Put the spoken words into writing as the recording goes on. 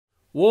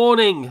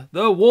Warning!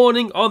 The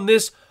warning on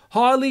this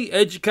highly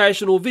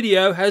educational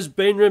video has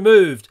been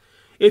removed.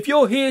 If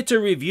you're here to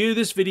review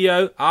this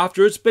video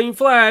after it's been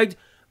flagged,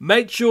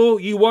 make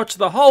sure you watch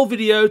the whole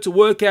video to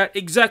work out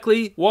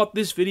exactly what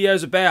this video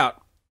is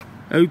about.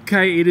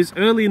 Okay, it is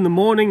early in the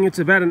morning. It's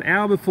about an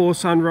hour before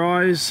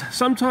sunrise.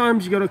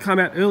 Sometimes you got to come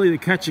out early to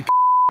catch a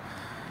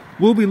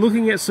We'll be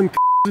looking at some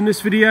in this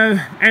video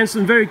and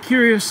some very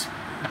curious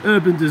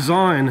urban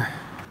design.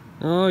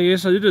 Oh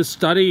yes, I did a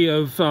study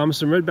of some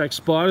redback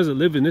spiders that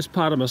live in this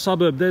part of my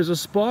suburb. There's a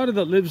spider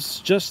that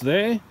lives just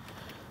there,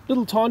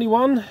 little tiny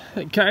one,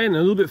 okay, and a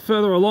little bit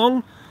further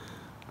along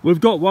we've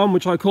got one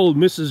which I call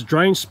Mrs.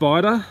 Drain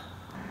Spider.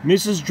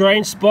 Mrs.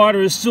 Drain Spider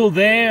is still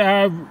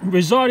there,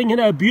 residing in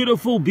a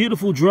beautiful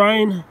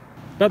drain.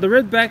 But the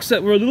redbacks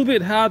that were a little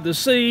bit hard to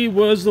see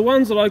was the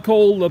ones that I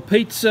call the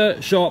pizza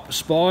shop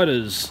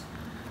spiders.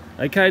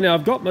 Okay, now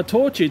I've got my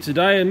torch here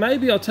today and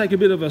maybe I'll take a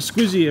bit of a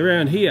squizzy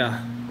around here.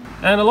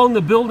 And along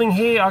the building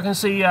here I can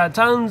see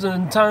tons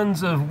and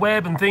tons of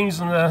web and things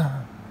in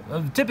a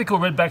typical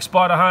redback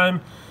spider home.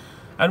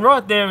 And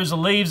right there is the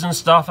leaves and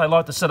stuff they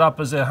like to set up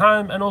as their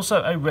home, and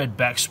also a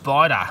redback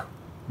spider.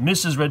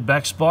 Mrs.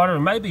 Redback Spider,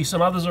 and maybe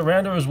some others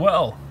around her as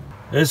well.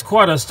 There's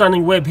quite a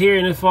stunning web here,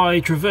 and if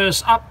I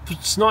traverse up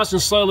it's nice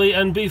and slowly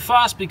and be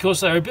fast because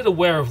they're a bit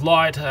aware of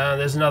light,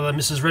 there's another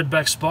Mrs.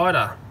 Redback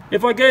Spider.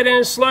 If I go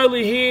down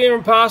slowly here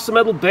and past the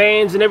metal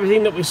bands and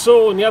everything that we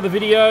saw in the other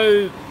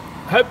video,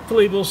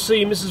 hopefully we'll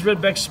see Mrs.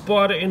 Redback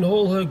Spider in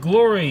all her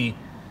glory.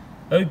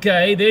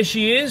 Okay, there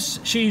she is.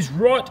 She's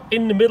right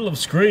in the middle of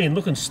screen,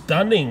 looking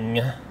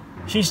stunning.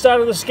 She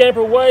started to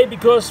scamper away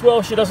because,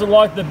 well, she doesn't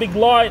like the big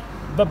light,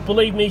 but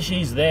believe me,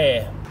 she's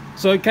there.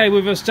 So, okay,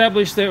 we've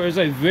established there is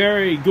a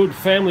very good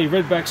family of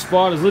redback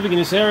spiders living in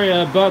this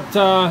area, but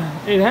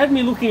it had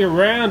me looking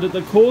around at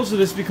the cause of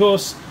this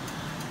because,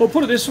 well,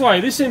 put it this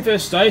way, this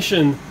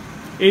infestation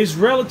is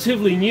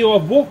relatively new.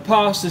 I've walked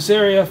past this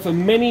area for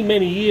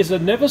many years.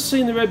 I've never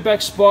seen the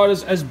redback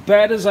spiders as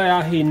bad as they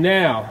are here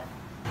now.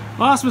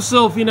 I asked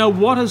myself, you know,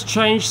 what has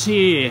changed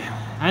here?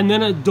 And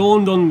then it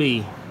dawned on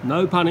me,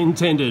 no pun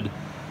intended.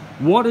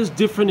 What is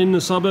different in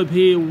the suburb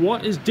here?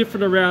 What is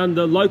different around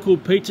the local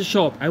pizza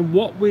shop? And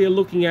what we are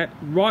looking at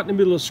right in the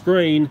middle of the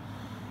screen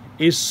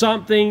is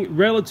something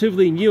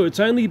relatively new.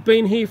 It's only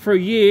been here for a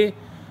year,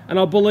 and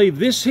I believe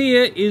this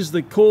here is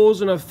the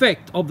cause and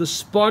effect of the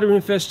spider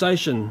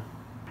infestation.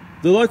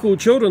 The local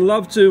children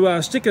love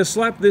to sticker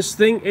slap this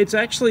thing. It's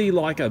actually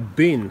like a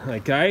bin,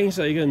 okay?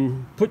 So you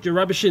can put your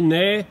rubbish in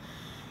there.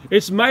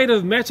 It's made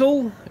of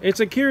metal. It's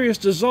a curious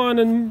design,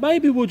 and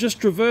maybe we'll just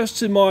traverse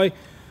to my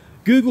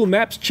Google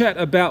Maps chat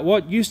about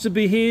what used to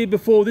be here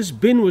before this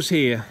bin was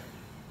here.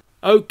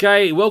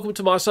 Okay, welcome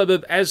to my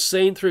suburb as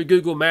seen through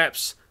Google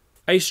Maps.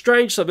 A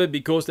strange suburb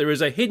because there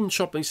is a hidden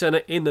shopping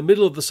centre in the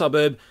middle of the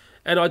suburb,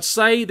 and I'd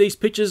say these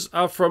pictures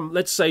are from,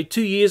 let's say,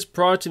 2 years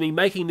prior to me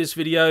making this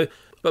video.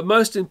 But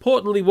most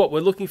importantly, what we're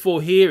looking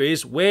for here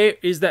is, where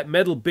is that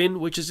metal bin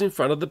which is in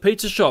front of the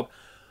pizza shop?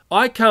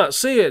 I can't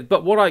see it,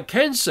 but what I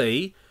can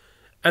see,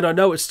 and I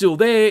know it's still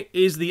there,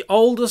 is the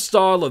older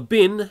style of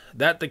bin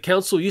that the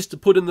council used to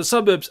put in the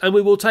suburbs, and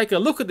we will take a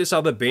look at this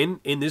other bin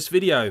in this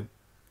video.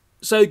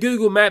 So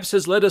Google Maps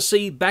has let us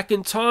see back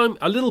in time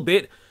a little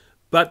bit,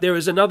 but there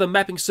is another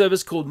mapping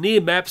service called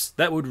Near Maps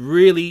that would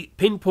really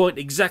pinpoint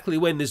exactly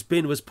when this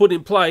bin was put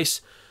in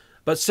place,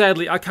 but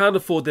sadly I can't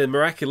afford their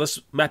miraculous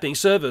mapping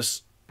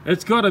service.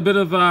 It's got a bit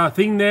of a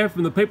thing there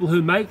from the people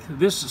who make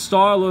this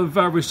style of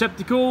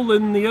receptacle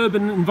in the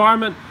urban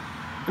environment.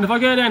 And if I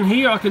go down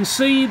here, I can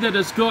see that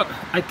it's got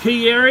a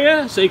key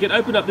area, so you can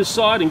open up this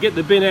side and get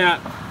the bin out.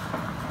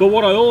 But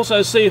what I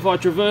also see if I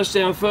traverse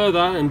down further,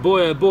 and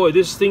boy oh boy,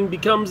 this thing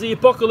becomes the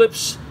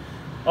apocalypse,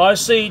 I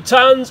see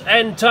tons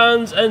and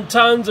tons and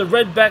tons of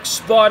redback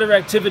spider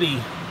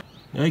activity.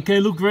 Okay,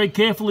 look very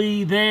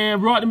carefully there.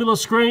 Right in the middle of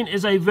the screen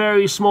is a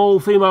very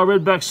small female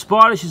redback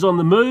spider. She's on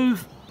the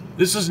move.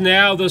 This is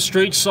now the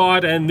street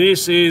side, and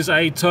this is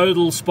a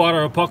total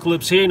spider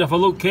apocalypse here. And if I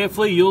look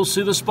carefully, you'll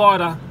see the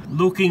spider.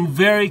 Looking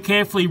very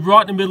carefully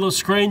right in the middle of the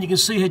screen, you can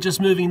see her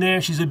just moving there.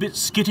 She's a bit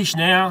skittish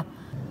now.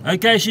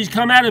 Okay, she's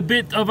come out a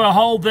bit of a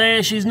hole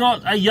there. She's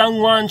not a young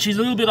one, she's a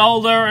little bit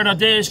older, and I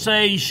dare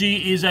say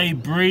she is a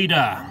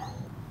breeder.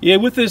 Yeah,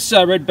 with this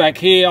redback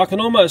here, I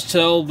can almost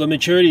tell the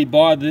maturity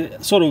by the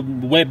sort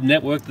of web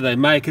network that they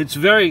make. It's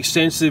very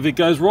extensive. It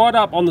goes right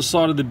up on the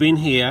side of the bin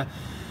here.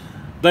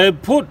 They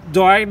put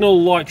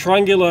diagonal, like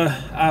triangular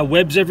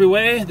webs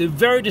everywhere. They're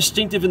very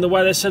distinctive in the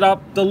way they're set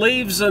up. The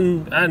leaves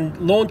and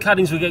lawn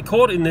cuttings will get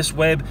caught in this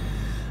web.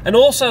 And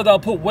also they'll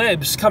put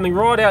webs coming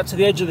right out to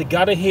the edge of the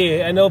gutter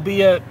here, and there'll be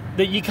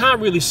that you can't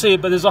really see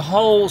it, but there's a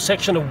whole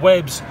section of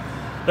webs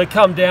that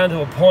come down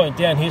to a point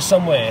down here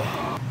somewhere.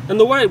 And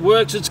the way it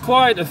works, it's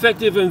quite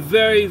effective and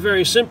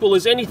very simple.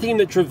 Is anything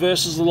that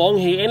traverses along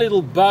here, any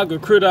little bug or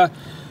critter,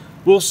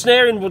 will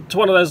snare into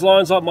one of those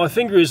lines like my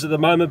finger is at the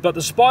moment, but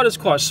the spider's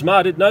quite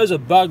smart. It knows a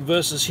bug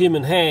versus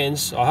human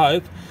hands, I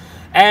hope,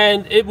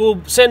 and it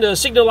will send a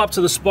signal up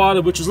to the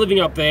spider which is living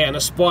up there, and the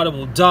spider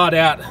will dart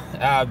out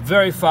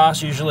very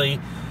fast usually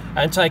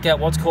and take out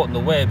what's caught in the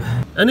web.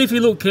 And if you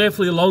look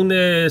carefully along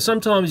there,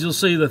 sometimes you'll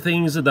see the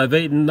things that they've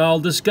eaten. They'll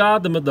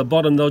discard them at the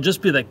bottom. They'll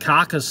just be the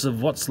carcass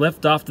of what's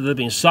left after they've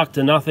been sucked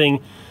to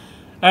nothing.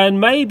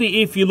 And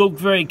maybe if you look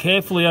very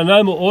carefully, I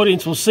know my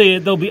audience will see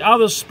it, there'll be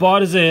other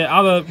spiders there,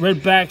 other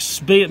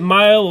redbacks, be it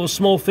male or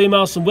small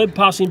female, some web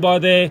passing by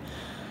there.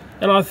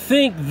 And I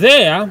think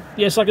there,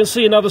 yes, I can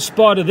see another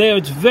spider there.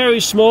 It's very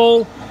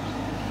small.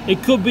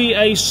 It could be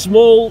a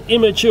small,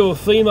 immature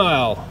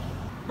female.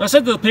 I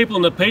said to the people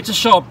in the pizza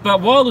shop, but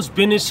while this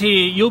bin is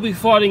here, you'll be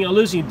fighting a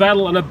losing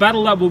battle, and a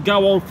battle that will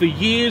go on for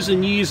years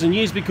and years and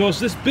years, because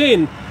this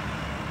bin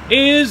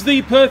is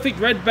the perfect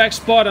redback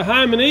spider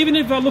home. And even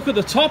if I look at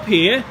the top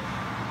here,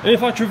 and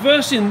if I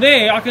traverse in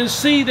there, I can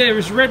see there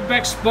is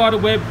redback spider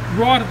web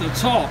right at the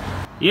top.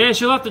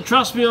 Yes, you'll have to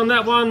trust me on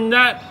that one.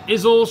 That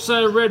is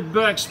also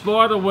redback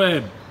spider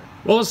web.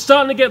 Well, it's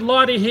starting to get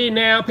lighter here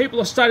now.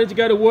 People are starting to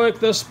go to work.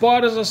 The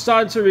spiders are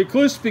starting to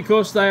recluse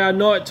because they are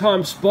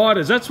nighttime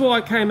spiders. That's why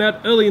I came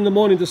out early in the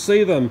morning to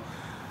see them.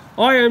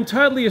 I am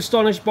totally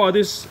astonished by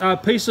this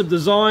piece of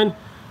design.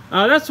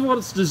 That's what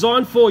it's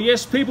designed for.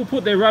 Yes, people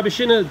put their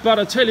rubbish in it, but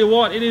I tell you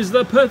what, it is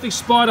the perfect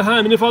spider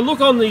home. And if I look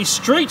on the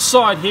street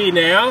side here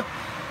now,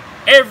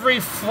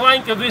 every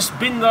flank of this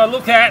bin that I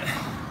look at,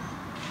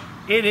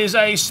 it is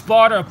a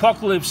spider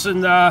apocalypse.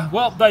 And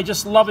well, they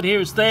just love it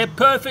here. It's their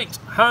perfect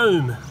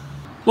home.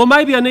 Well,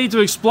 maybe I need to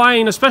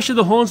explain, especially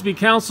the Hornsby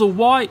Council,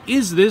 why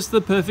is this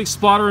the perfect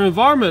spider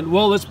environment?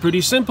 Well, it's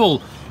pretty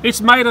simple.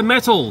 It's made of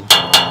metal.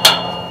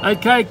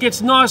 Okay, it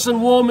gets nice and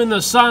warm in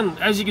the sun.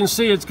 As you can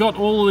see, it's got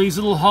all these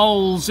little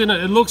holes in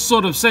it. It looks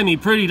sort of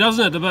semi-pretty,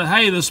 doesn't it? But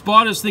hey, the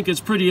spiders think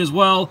it's pretty as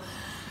well.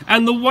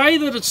 And the way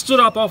that it stood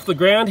up off the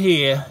ground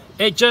here,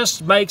 it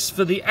just makes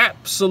for the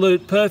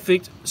absolute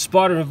perfect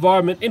spider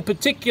environment. In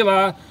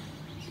particular,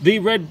 the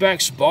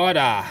redback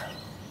spider.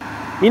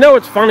 You know,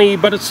 it's funny,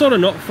 but it's sort of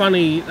not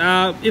funny.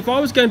 If I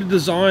was going to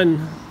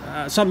design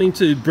something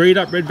to breed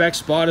up redback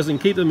spiders and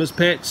keep them as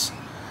pets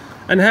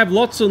and have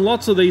lots and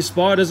lots of these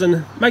spiders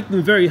and make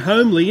them very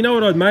homely, you know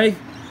what I'd make?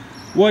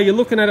 Well, you're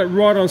looking at it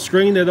right on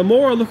screen there. The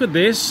more I look at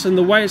this and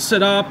the way it's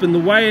set up and the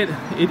way it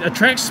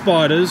attracts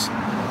spiders,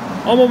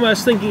 I'm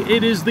almost thinking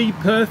it is the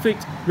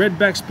perfect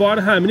redback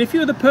spider home. And if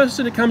you're the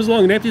person that comes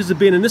along and empties the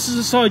bin, and this is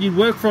the side you'd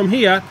work from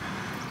here,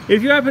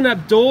 if you open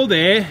that door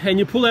there and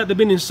you pull out the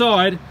bin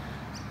inside,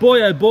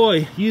 boy oh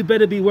boy, you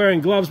better be wearing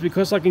gloves,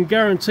 because I can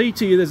guarantee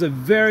to you there's a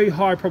very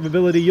high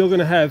probability you're going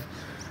to have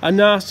a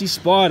nasty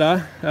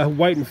spider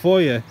waiting for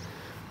you.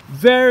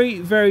 Very,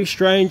 very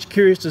strange,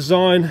 curious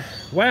design.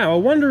 Wow, I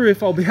wonder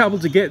if I'll be able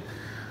to get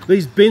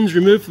these bins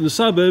removed from the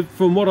suburb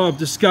from what I've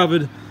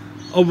discovered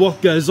of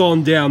what goes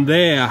on down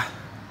there.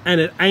 And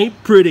it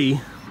ain't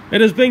pretty.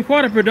 It has been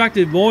quite a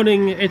productive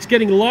morning. It's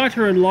getting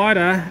lighter and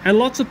lighter, and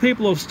lots of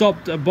people have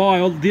stopped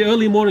by, the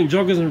early morning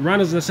joggers and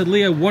runners, and I said,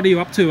 Leo, what are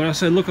you up to? And I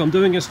said, look, I'm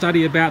doing a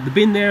study about the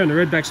bin there and the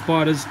redback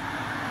spiders.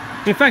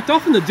 In fact,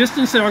 off in the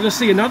distance there I can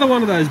see another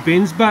one of those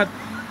bins, but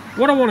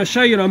what I want to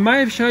show you, and I may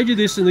have showed you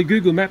this in the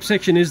Google Maps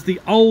section, is the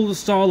older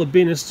style of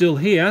bin is still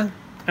here,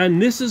 and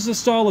this is the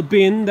style of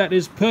bin that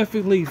is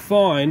perfectly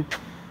fine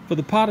for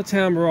the part of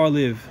town where I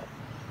live.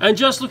 And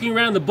just looking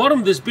around the bottom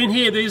of this bin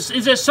here,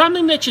 is there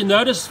something that you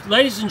notice,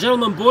 ladies and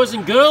gentlemen, boys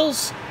and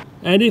girls?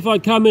 And if I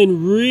come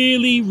in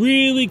really,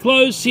 really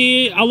close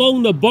here,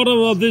 along the bottom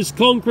of this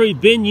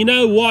concrete bin, you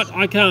know what?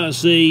 I can't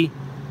see.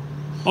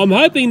 I'm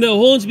hoping the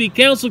Hornsby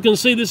Council can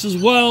see this as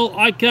well.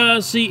 I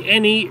can't see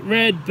any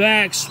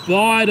redback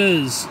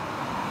spiders.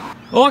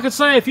 Well, I could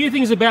say a few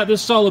things about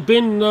this style of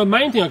bin. The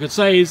main thing I could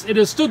say is it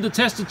has stood the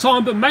test of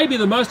time, but maybe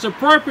the most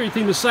appropriate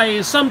thing to say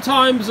is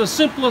sometimes the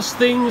simplest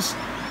things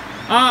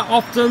are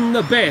often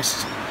the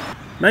best.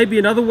 Maybe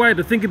another way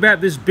to think about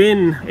this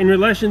bin in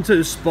relation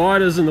to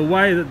spiders and the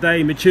way that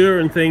they mature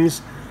and things,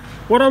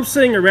 what I'm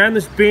seeing around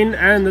this bin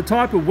and the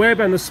type of web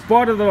and the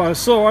spider that I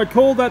saw, I'd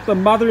call that the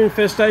mother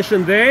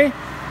infestation there.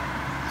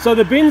 So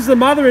the bin's the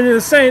mother, and in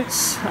a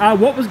sense,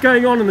 what was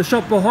going on in the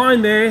shop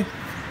behind there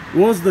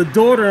was the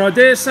daughter. And I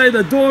dare say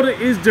the daughter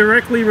is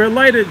directly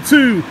related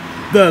to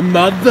the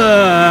mother.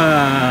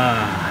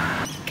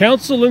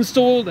 Council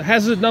installed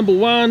hazard number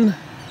 1.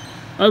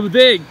 Over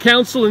there,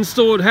 Council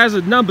installed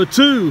hazard number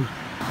 2.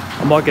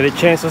 I might get a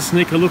chance to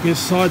sneak a look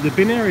inside the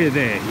bin area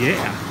there,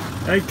 yeah.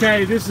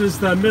 Okay, this is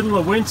the middle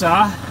of winter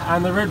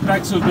and the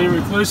redbacks will be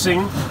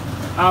reclusing.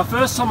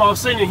 First time I've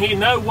seen it here,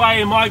 no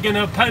way am I going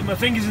to poke my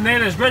fingers in there.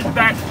 There's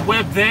redback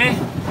web there.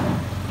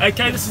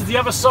 Okay, this is the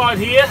other side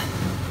here.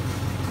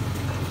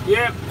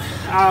 Yep,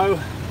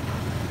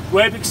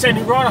 web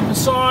extending right up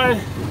inside.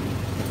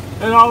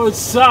 And I would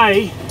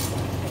say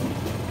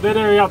that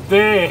area up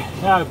there,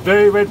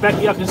 very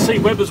redbacky. I can see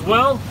web as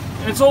well.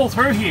 It's all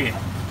through here.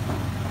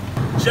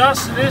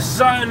 Just this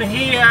zone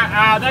here,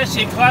 that's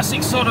your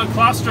classic sort of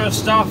cluster of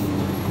stuff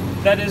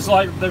that is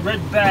like the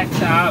redback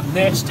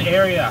nest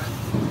area.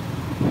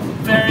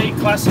 Very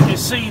classic, you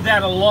see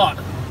that a lot.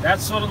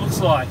 That's what it looks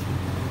like.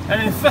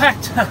 And in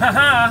fact,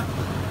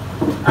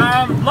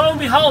 lo and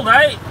behold,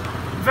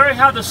 very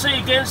hard to see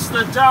against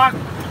the dark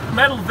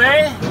metal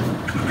there.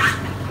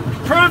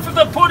 Proof of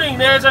the pudding,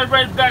 there's a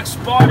redback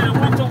spider in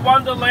Winter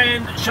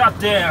Wonderland shut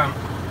down.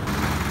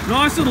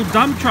 Nice little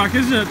dump truck,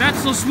 isn't it?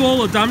 That's the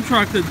smaller dump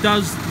truck that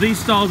does these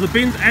styles of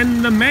bins,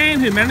 and the man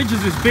who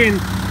manages this bin,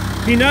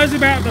 he knows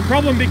about the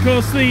problem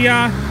because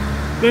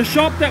the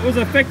shop that was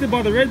affected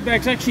by the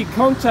redbacks actually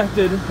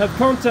have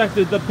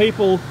contacted the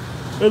people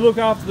who look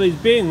after these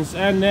bins.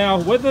 And now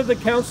whether the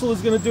council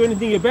is going to do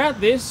anything about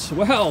this,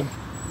 well,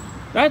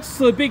 that's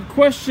the big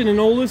question in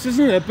all this,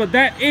 isn't it? But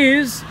that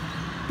is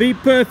the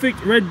perfect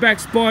redback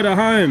spider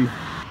home.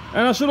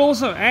 And I should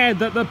also add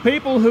that the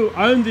people who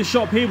owned this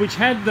shop here, which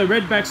had the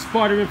redback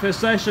spider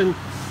infestation,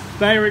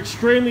 they are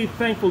extremely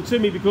thankful to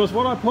me, because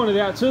what I pointed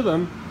out to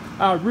them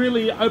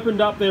really opened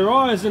up their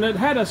eyes, and it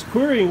had us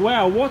querying,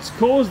 wow, what's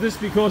caused this?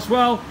 Because,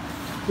 well,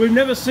 we've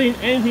never seen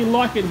anything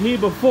like it here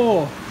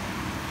before.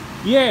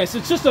 Yes,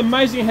 it's just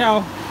amazing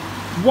how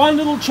one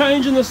little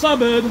change in the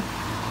suburb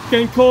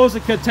can cause a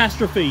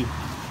catastrophe.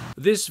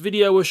 This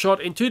video was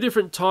shot in 2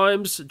 different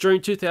times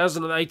during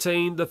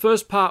 2018. The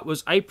first part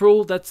was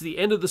April, that's the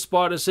end of the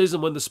spider season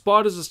when the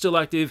spiders are still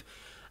active,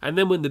 and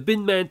then when the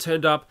bin man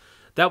turned up,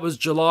 that was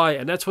July,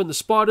 and that's when the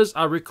spiders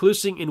are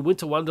reclusing in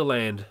Winter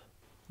Wonderland.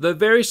 The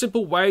very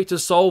simple way to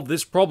solve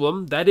this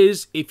problem, that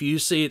is, if you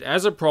see it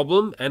as a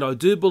problem, and I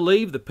do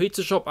believe the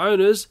pizza shop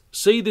owners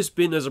see this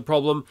bin as a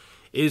problem,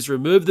 is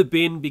remove the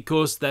bin,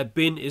 because that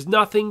bin is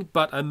nothing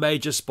but a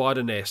major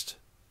spider nest.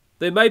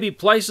 There may be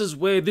places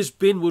where this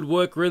bin would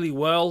work really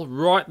well,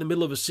 right in the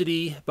middle of a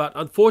city, but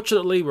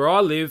unfortunately where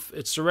I live,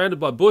 it's surrounded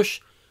by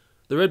bush.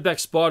 The redback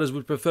spiders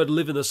would prefer to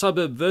live in the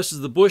suburb versus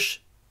the bush,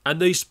 and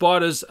these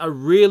spiders are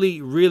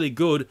really, really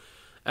good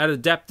at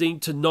adapting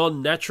to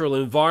non-natural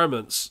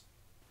environments.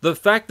 The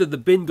fact that the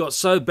bin got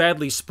so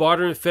badly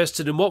spider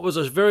infested in what was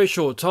a very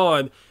short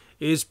time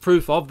is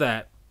proof of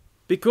that.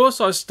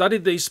 Because I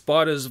studied these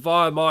spiders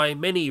via my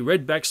many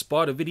redback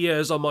spider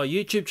videos on my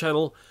YouTube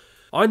channel,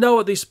 I know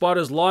what these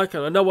spiders like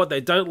and I know what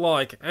they don't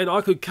like, and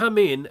I could come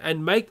in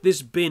and make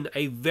this bin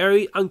a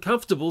very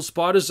uncomfortable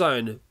spider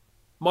zone.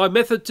 My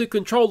method to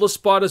control the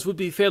spiders would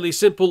be fairly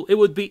simple. It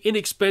would be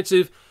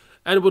inexpensive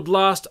and it would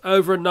last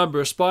over a number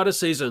of spider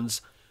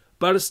seasons.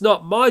 But it's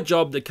not my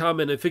job to come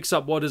in and fix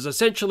up what is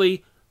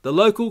essentially the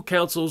local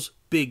council's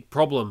big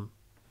problem.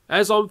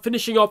 As I'm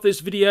finishing off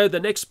this video, the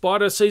next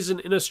spider season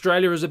in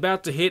Australia is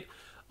about to hit.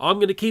 I'm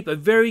going to keep a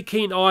very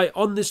keen eye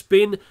on this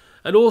bin,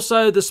 and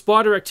also the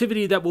spider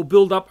activity that will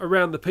build up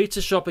around the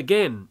pizza shop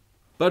again.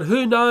 But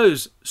who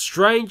knows,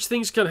 strange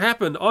things can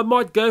happen. I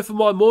might go for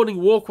my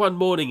morning walk one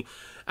morning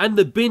and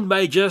the bin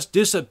may just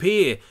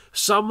disappear.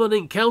 Someone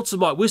in council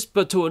might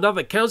whisper to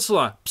another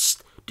councillor,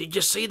 "Psst, did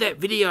you see that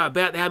video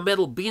about our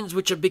metal bins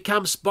which have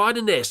become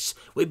spider nests?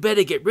 We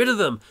better get rid of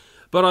them."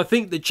 But I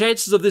think the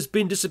chances of this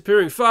bin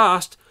disappearing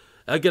fast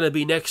are going to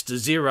be next to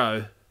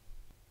zero.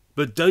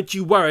 But don't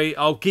you worry,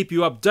 I'll keep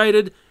you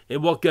updated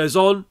in what goes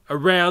on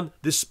around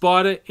this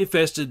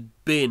spider-infested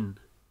bin.